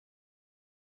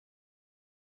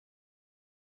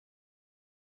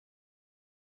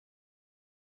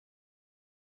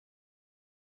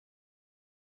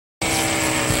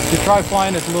You try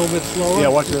flying it a little bit slower. Yeah,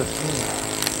 watch this.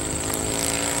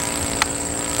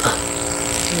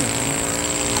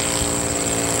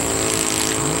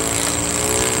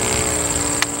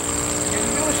 Can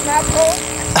you do a snap roll?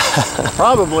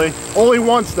 Probably. Only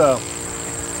once though.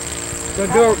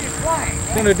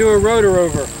 Gonna do a rotor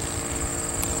over.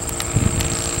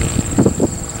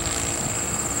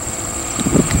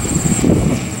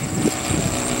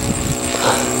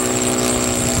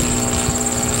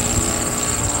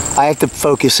 I have to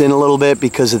focus in a little bit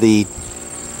because of the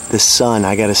sun.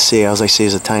 I gotta see. All I see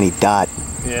is a tiny dot.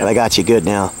 Yeah. But I got you good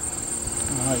now.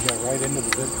 Oh, you got right into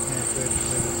the bit.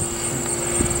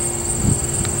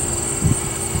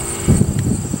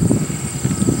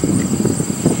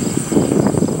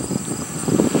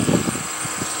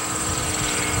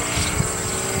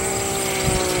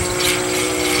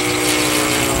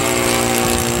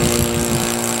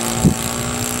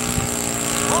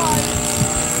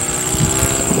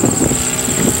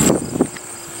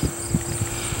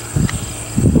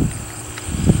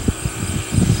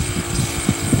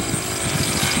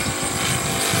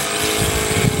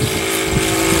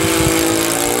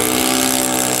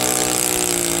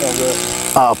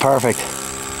 Oh, perfect.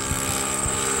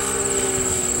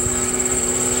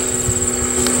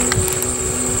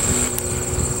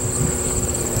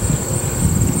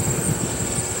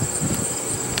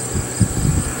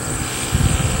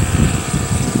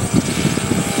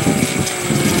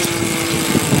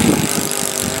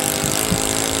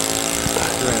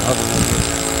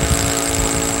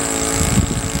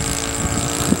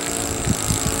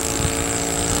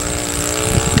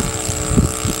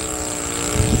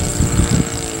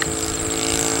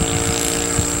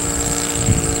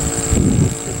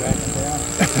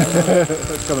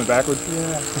 It's coming backwards.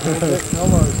 Yeah,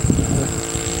 almost.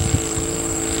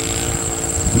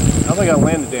 I don't think I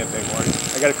land the damn thing, Mark.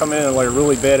 I got to come in at like a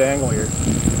really bad angle here.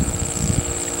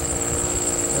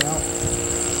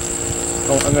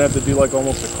 Well, I'm gonna have to do like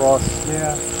almost a cross.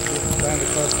 yeah, just trying to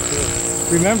cross the field.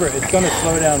 Remember, it's going to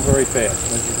slow down very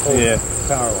fast as you pull the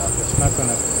power off. It's not going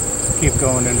to keep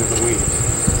going into the weeds.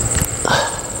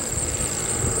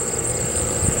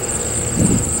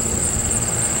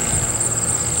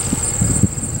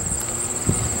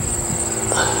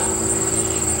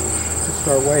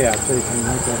 Start way out so you can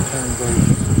make that turn very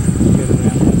get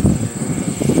around.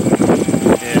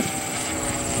 Yeah.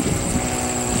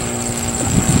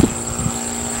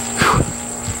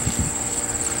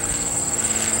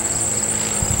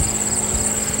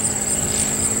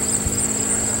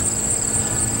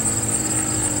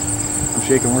 I'm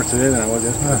shaking worse today than I was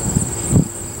yesterday.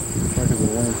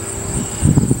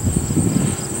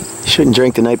 You shouldn't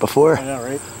drink the night before. I know,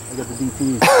 right? I got the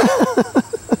DTs.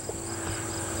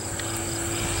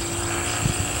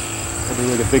 I'll do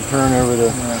like a big turn over the,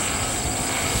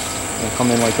 and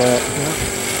come in like that.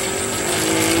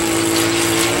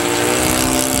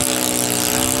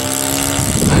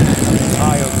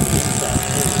 High over the inside.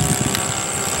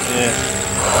 Yeah.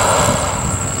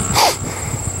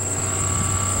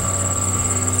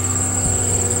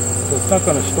 So it's not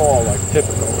going to stall like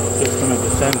typical. It's just going to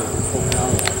descend as you pull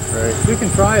down. Right. You can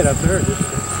try it up there. Just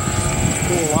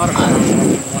pull a lot of power off in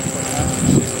one foot and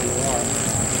see where you are.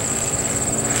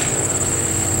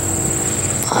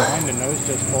 Behind the nose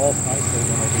just falls nicely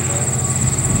when I do that.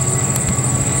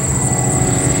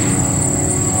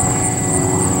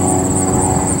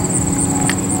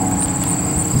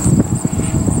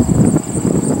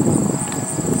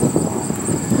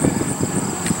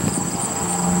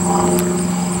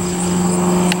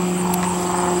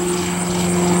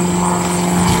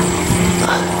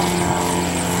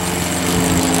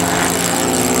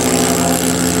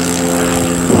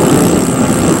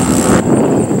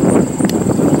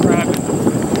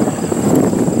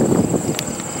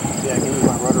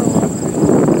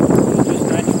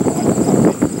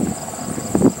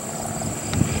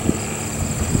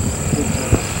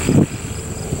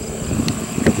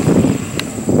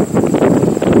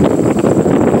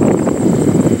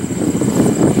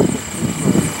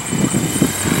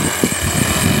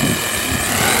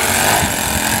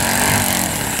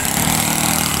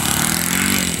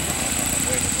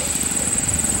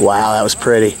 Wow, that was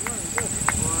pretty.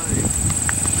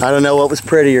 I don't know what was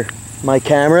prettier, my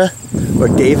camera or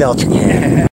Dave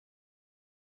Eltringham.